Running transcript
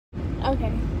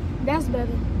Okay, that's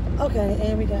better. Okay,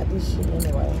 and we got this shit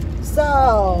anyway.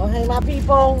 So, hey, my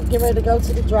people, get ready to go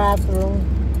to the drive-thru.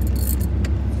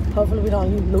 Hopefully, we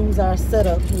don't lose our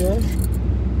setup here.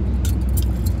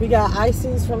 We got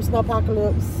ices from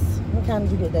Snowpocalypse. What kind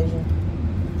did you get, Deja?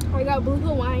 I got blue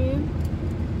Hawaiian.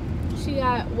 She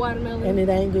got watermelon. And it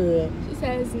ain't good. She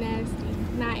said it's nasty.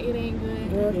 Nah, it ain't good.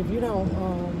 Girl, if you don't,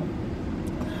 I'm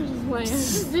just playing.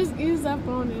 Just ease up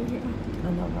on it. I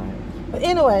know, right? But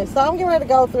anyway, so I'm getting ready to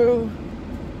go through.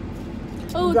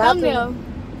 Oh, thumbnail.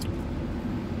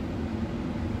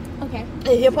 Okay.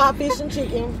 A hip-hop fish and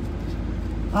chicken.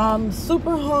 I'm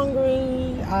super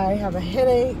hungry. I have a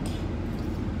headache.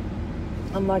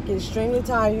 I'm like extremely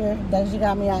tired. Deja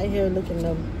got me out here looking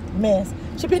a mess.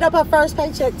 She picked up her first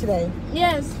paycheck today.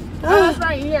 Yes. Oh, it's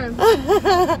right here.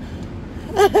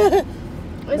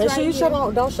 Make sure you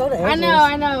don't show the address.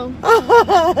 I know.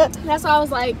 That's why I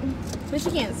was like, but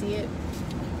she can't see it.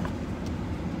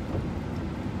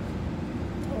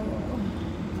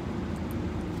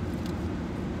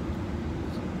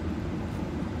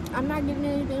 I'm not getting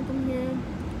anything from here.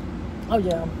 Oh,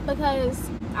 yeah. Because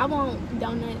I want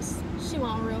donuts. She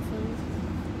want real food.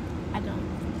 I don't.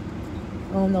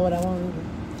 I don't know what I want either.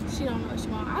 She don't know what she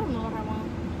want. I don't know what I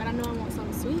want. But I know I want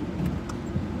something sweet.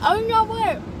 Oh, you know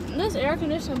what? This air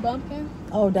conditioning bumping.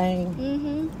 Oh, dang.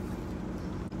 Mm-hmm.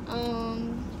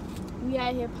 We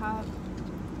got hip hop.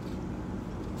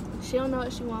 She don't know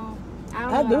what she want.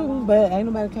 I do, but ain't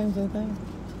nobody came to the thing.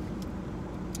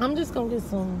 I'm just gonna get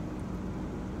some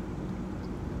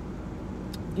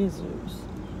gizzards.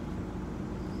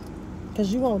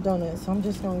 Cause you want donuts, so I'm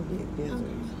just gonna get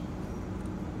gizzards.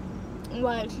 Okay.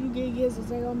 Like, you get gizzards,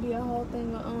 they're gonna be a whole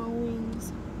thing of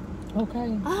wings.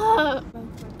 Okay.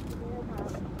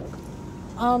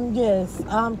 Yes.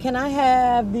 Can I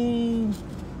have the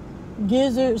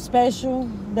gizzard special,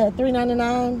 that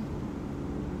 $3.99?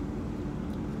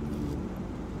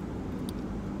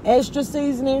 Extra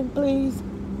seasoning, please.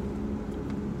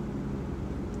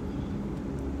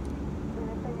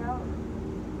 Anything else?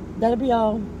 That'll be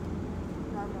all.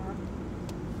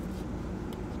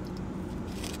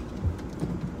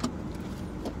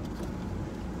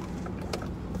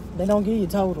 They don't give you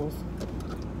totals.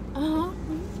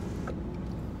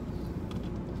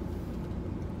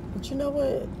 But you know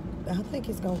what? I think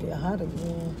it's gonna get hot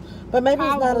again. But maybe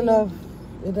it's not enough.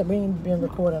 It ain't been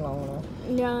recording long enough.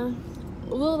 Yeah.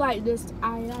 We'll like this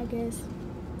I guess.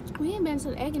 We ain't been to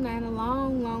the egg night in a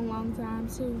long time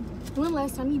too. When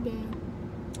last time you been?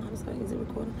 I was like, is it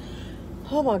recording?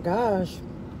 Oh my gosh.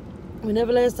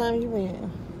 Whenever last time you went.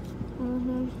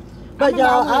 Mm-hmm. But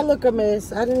y'all, I look a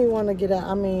mess. I didn't even want to get out.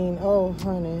 I mean, oh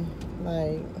honey.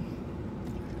 Like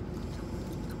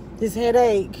this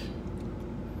headache.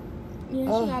 Yeah, she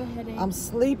got a headache. I'm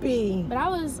sleepy. But I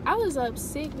was up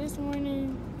sick this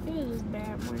morning. It was just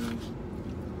bad morning.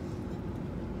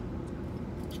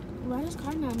 Why this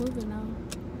car not moving though?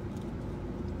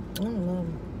 I don't know.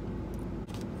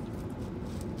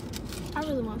 I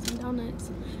really want some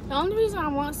donuts. The only reason I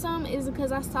want some is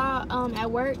because I saw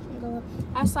at work.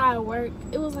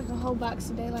 It was like a whole box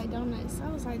of daylight donuts. I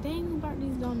was like, dang, who bought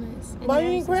these donuts? And why you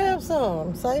ain't grab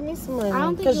some? Save me some money. I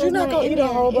don't think because you're not gonna eat a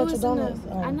whole bunch of donuts.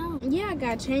 I know. Yeah, I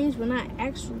got change, but not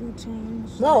actually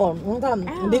change. No, one time.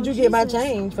 Did you get my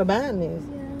change for buying this?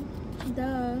 Yeah.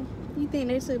 Duh. You think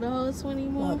they took the whole 20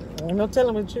 more? Ain't no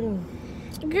telling with you.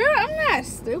 Girl, I'm not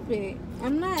stupid.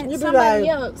 I'm not You somebody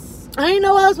like, else. I ain't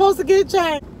know I was supposed to get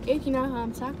change. If you know who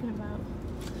I'm talking about.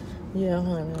 Yeah,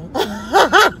 honey.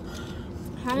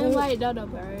 I don't like Dodo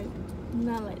Bird. I'm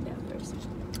not like that person.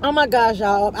 Oh my gosh,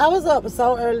 y'all. I was up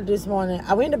so early this morning.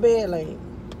 I went to bed late.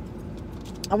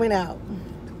 I went out.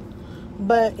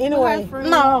 But anyway,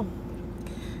 no.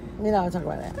 You know, I'll talk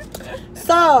about that.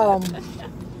 So,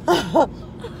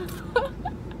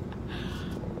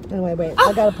 anyway, wait.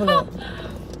 I gotta pull up.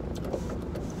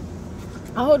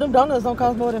 I hope them donuts don't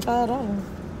cost more than $5.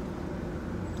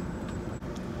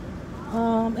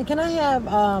 And can I have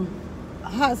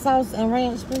hot sauce and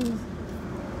ranch, please?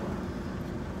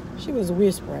 She was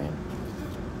whispering.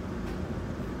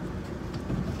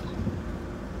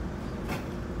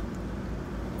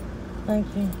 Thank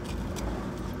you.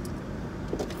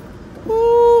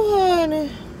 Ooh,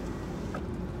 honey.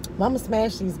 Mama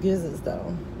smashed these gizzards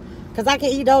though, cause I can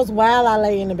eat those while I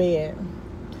lay in the bed.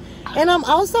 And I'm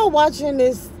also watching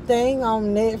this thing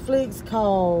on Netflix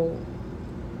called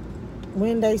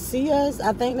When They See Us.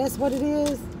 I think that's what it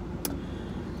is.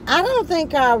 I don't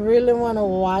think I really want to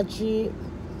watch it.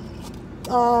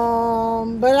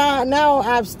 But now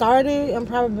I've started. I'm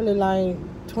probably like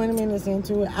 20 minutes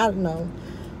into it. I don't know.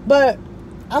 But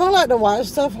I don't like to watch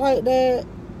stuff like that.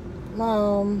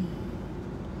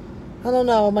 I don't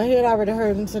know. My head already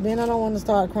hurting, so then I don't want to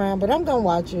start crying. But I'm gonna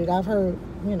watch it. I've heard,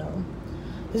 you know,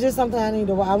 it's just something I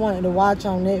wanted to watch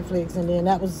on Netflix, and then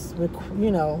that was, you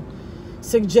know,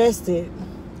 suggested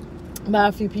by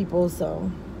a few people. So,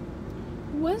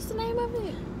 what's the name of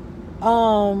it?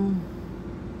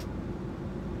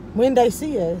 When They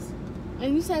See Us.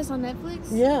 And you said it's on Netflix?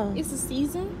 Yeah. It's a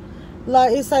season?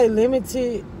 Like, it's a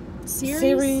limited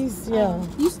series. Yeah.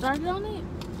 You started on it?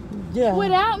 Yeah.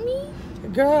 Without me?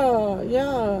 Girl,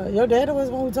 yeah. Your daddy was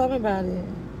the one who told me about it.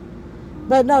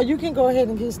 But no, you can go ahead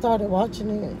and get started watching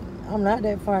it. I'm not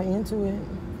that far into it.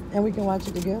 And we can watch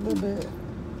it together, but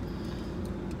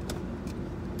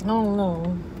I don't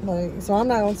know. Like, so I'm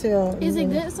not gonna tell. Is it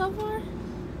good so far?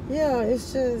 Yeah,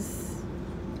 it's just,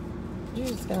 you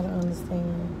just gotta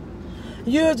understand.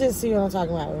 You'll just see what I'm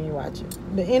talking about when you watch it.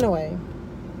 But anyway.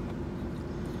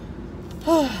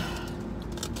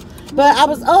 But I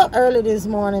was up early this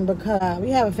morning because we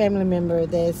have a family member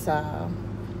that's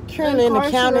currently in the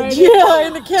county jail.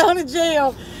 In the county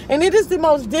jail, and it is the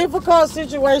most difficult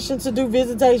situation to do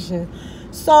visitation.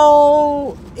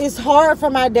 So it's hard for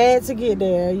my dad to get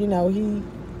there. You know,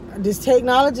 this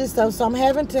technology stuff, so I'm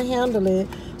having to handle it.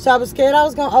 So I was scared I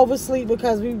was gonna oversleep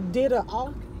because we did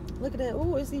look at that.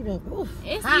 Ooh, it's even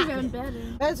hot. Even better.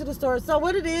 Back to the story. So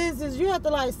what it is you have to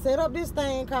like set up this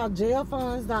thing called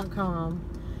jailfunds.com.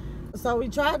 So we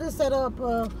tried to set up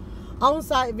a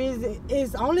on-site visit.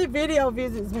 It's only video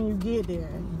visits when you get there.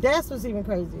 That's what's even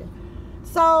crazier.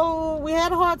 So we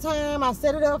had a hard time. I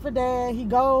set it up for Dad. He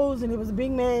goes, and it was a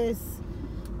big mess.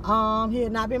 He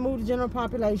had not been moved to general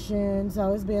population,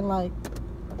 so it's been like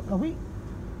a week.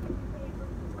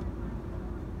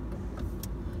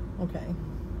 Okay,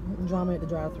 drama at the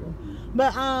drive-thru.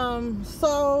 But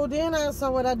so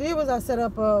what I did was I set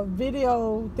up a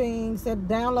video thing,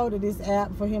 downloaded this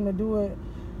app for him to do it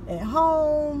at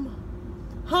home.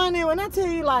 Honey, when I tell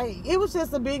you, like, it was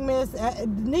just a big mess.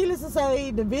 Needless to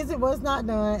say, the visit was not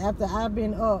done after I've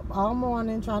been up all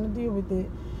morning trying to deal with it.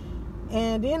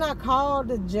 And then I called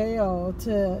the jail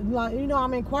to, like, you know,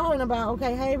 I'm inquiring about,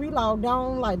 okay, hey, we logged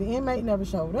on, like, the inmate never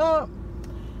showed up.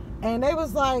 And they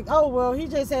was like, oh, well, he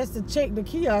just has to check the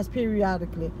kiosk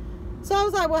periodically. So I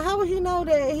was like, well, how would he know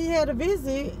that he had a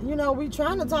visit? You know, we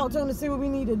trying to talk to him to see what we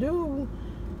need to do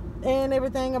and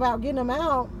everything about getting him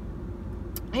out.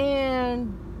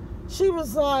 And she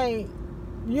was like,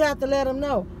 you have to let him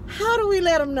know. How do we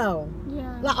let him know?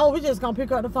 Yeah. Like, oh, we're just going to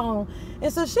pick up the phone.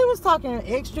 And so she was talking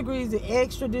extra greasy,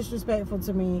 extra disrespectful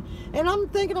to me. And I'm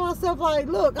thinking to myself, like,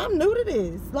 look, I'm new to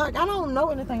this. Like, I don't know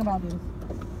anything about this. You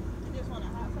just want a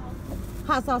hot sauce?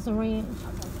 Hot sauce and ranch.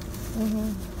 Okay.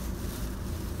 Mm-hmm.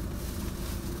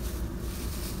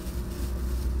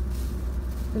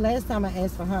 The last time I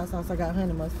asked for hot sauce, I got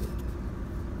honey mustard.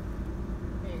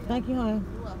 There you go. Thank you, honey.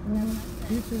 You're welcome. Have a nice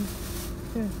day. You too.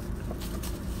 Here.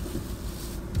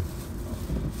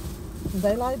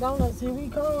 They like donuts. Here we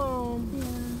come. Yeah.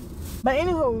 But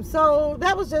anywho, so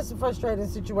that was just a frustrating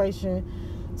situation.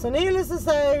 So needless to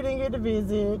say, we didn't get to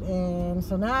visit, and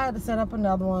so now I had to set up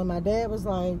another one. My dad was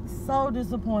like so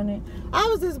disappointed. I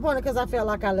was disappointed because I felt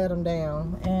like I let him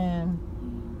down,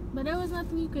 But there was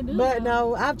nothing you could do. but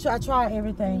though. no, I tried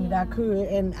everything that I could,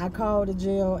 and I called the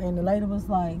jail, and the lady was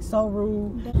like so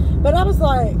rude. But I was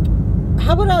like,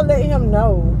 how would I let him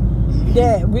know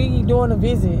that we doing a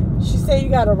visit? She said you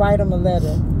gotta write him a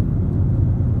letter.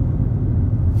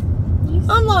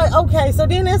 I'm like, okay, so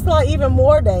then it's like even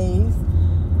more days.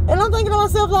 And I'm thinking to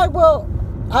myself, like, well,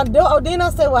 then I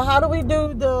said, well, how do we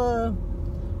do the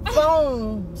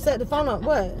phone, set the phone up?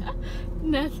 What?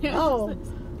 Nothing. Oh,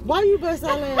 why you bust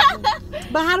out laughing?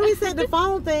 But how do we set the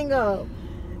phone thing up?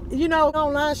 You know,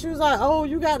 online, she was like, oh,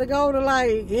 you got to go to,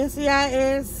 like,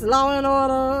 NCIS, Law and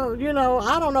Order. You know,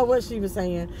 I don't know what she was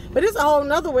saying. But it's a whole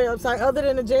nother website other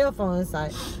than the jail fund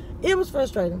site. It was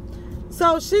frustrating.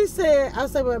 So she said, I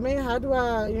said, well, man, how do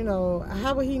I, you know,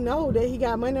 how would he know that he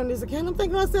got money on this account? I'm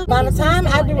thinking to myself, by the time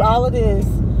I do all of this,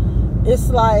 it's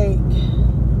like,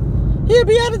 he'll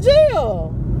be out of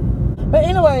jail. But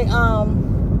anyway,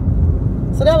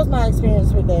 so that was my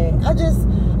experience with that. I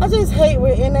just hate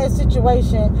we're in that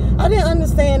situation. I didn't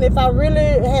understand if I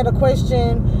really had a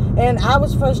question and I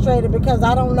was frustrated because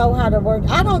I don't know how to work.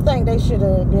 I don't think they should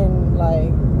have been,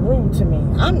 like, rude to me.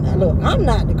 I'm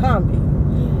not the convict.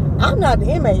 I'm not the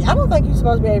inmate. I don't think you're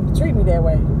supposed to be able to treat me that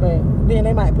way. But then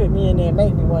they might put me in there and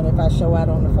make me one if I show out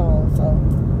on the phone. So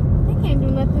They can't do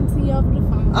nothing to you over the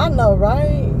phone. I know,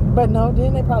 right? But no,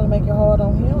 then they probably make it hard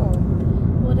on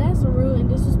him. Well, that's rude and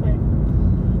disrespectful.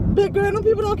 Big girl, them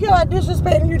people don't care about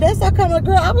disrespecting you. That's how come a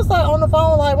girl. I was like on the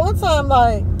phone like one time,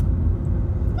 like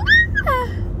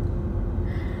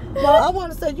Well, I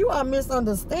want to say you are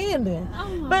misunderstanding.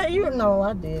 Oh But you know,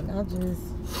 I didn't. I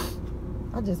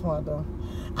just wanted to.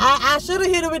 I should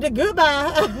have hit it with the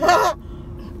goodbye.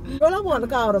 Girl, I wanted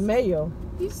to call the mayo.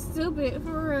 You stupid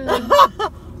for real.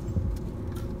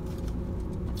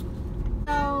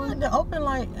 So, The open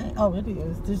light. Oh, it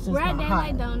is. This just we're at not hot.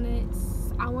 Daylight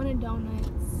Donuts. I wanted donuts.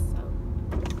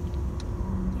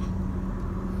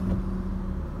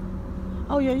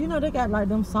 Oh yeah, you know they got like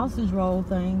them sausage roll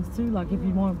things too. Like if you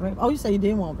want breakfast. Oh, you say you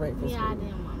didn't want breakfast. Yeah, I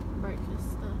didn't want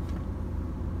breakfast stuff.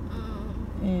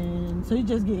 And so you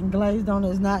just getting glazed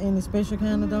donuts, not any special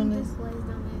kind of donuts. Just glazed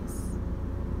donuts.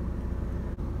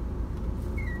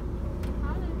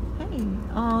 Hey,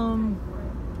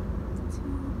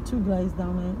 two glazed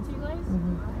donuts. Two glazed?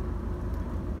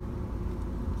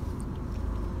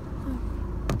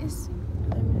 It's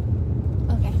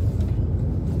okay.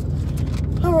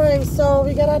 All right, so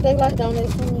we got our daylight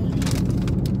donuts.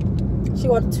 She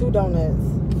wanted 2 donuts.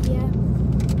 Yeah.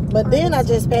 But then I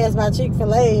just passed by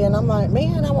Chick-fil-A and I'm like,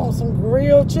 man, I want some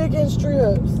grilled chicken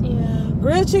strips. Yeah.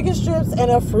 Grilled chicken strips and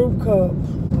a fruit cup.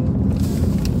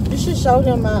 You should show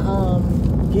them my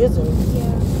gizzards.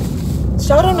 Yeah.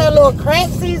 Show them that little crack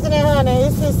seasoning, honey.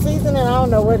 It's this seasoning, I don't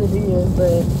know what it is,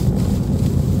 but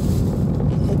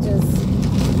it just...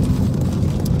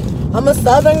 I'm a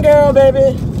southern girl,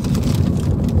 baby.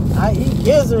 I eat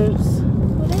gizzards.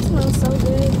 Well, that smells so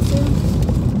good, too.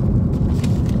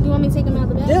 You want me to take them out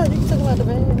the bag? Yeah, you can take them out the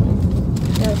bag.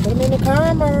 Yeah, put them in the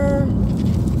timer.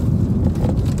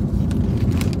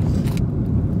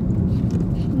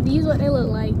 These what they look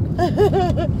like.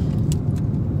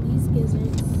 These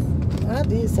gizzards. I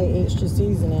did say extra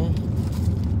seasoning.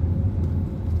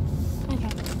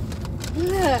 Okay.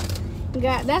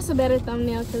 God, that's a better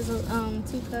thumbnail because of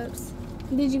 2 cups.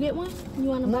 Did you get one? You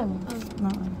want to buy one? Oh. No.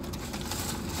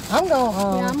 I'm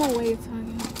going Yeah, I'm gonna wait till I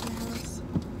get to the house.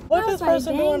 What I this was like,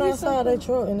 person dang, doing you're so outside their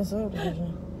truck in the subdivision?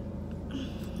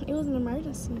 It was an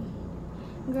emergency.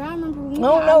 Girl, I remember when we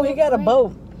No, had our he little got a parade.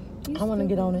 boat. You I want to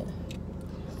get on it.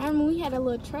 I remember we had a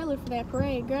little trailer for that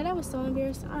parade. Girl, that was so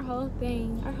embarrassing. Our whole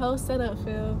thing, our whole setup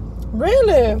failed.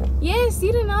 Really? Yes,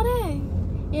 you didn't know that.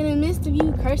 In the midst of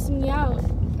you cursing me out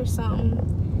or something,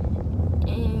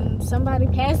 and somebody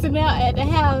passing out at the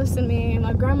house, and then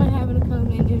my grandma having to come,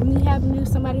 and then me having to do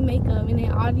somebody makeup, and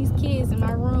then all these kids in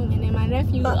my room, and then my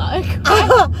nephew,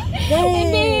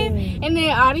 and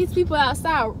then all these people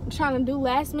outside trying to do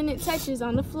last minute touches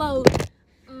on the float.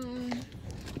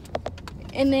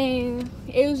 And then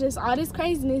it was just all this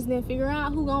craziness. Then figuring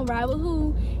out who gonna ride with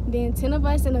who. Then 10 of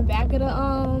us in the back of the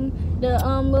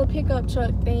little pickup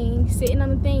truck thing, sitting on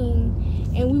the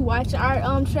thing, and we watch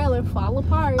our trailer fall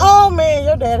apart. Oh man,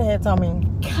 your dad had told me.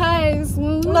 Cause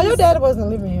when we No, your dad wasn't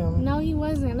living here. No, he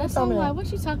wasn't. That's told why I'm me like, that.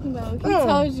 what you talking about? Who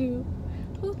told you?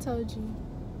 Who told you?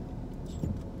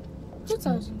 Who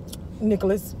told you?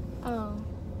 Nicholas. Oh,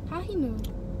 how he knew?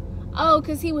 Oh,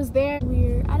 cause he was there.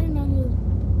 Weird. I didn't know he was.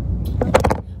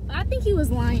 I think he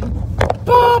was lying.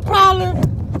 Probably.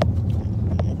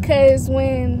 Cause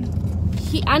when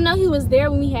I know he was there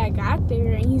when we had got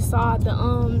there and he saw the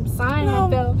sign No.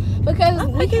 and fell because I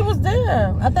think he was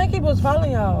there. I think he was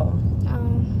following y'all.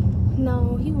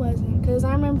 no, he wasn't. Cause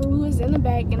I remember we was in the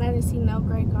back and I didn't see no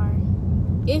gray car.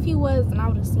 If he was, then I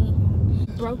would have seen him.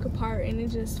 Broke apart and it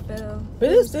just fell.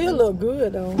 But it still look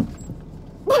good though.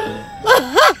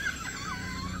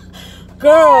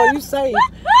 Girl, you safe.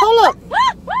 Hold up.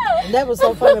 That was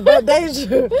so funny. But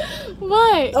Deja.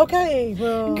 What? Okay,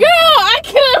 well. Girl, I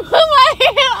couldn't put my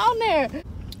hand on there.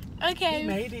 Okay. We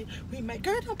made it.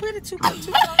 Girl, don't put it too close.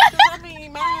 I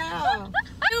mean, my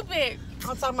Stupid.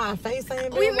 I'm talking about face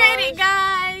ain't been We made it, washed,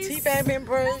 guys. teeth ain't been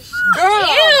brushed. Girl.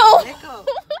 Ew. Let go.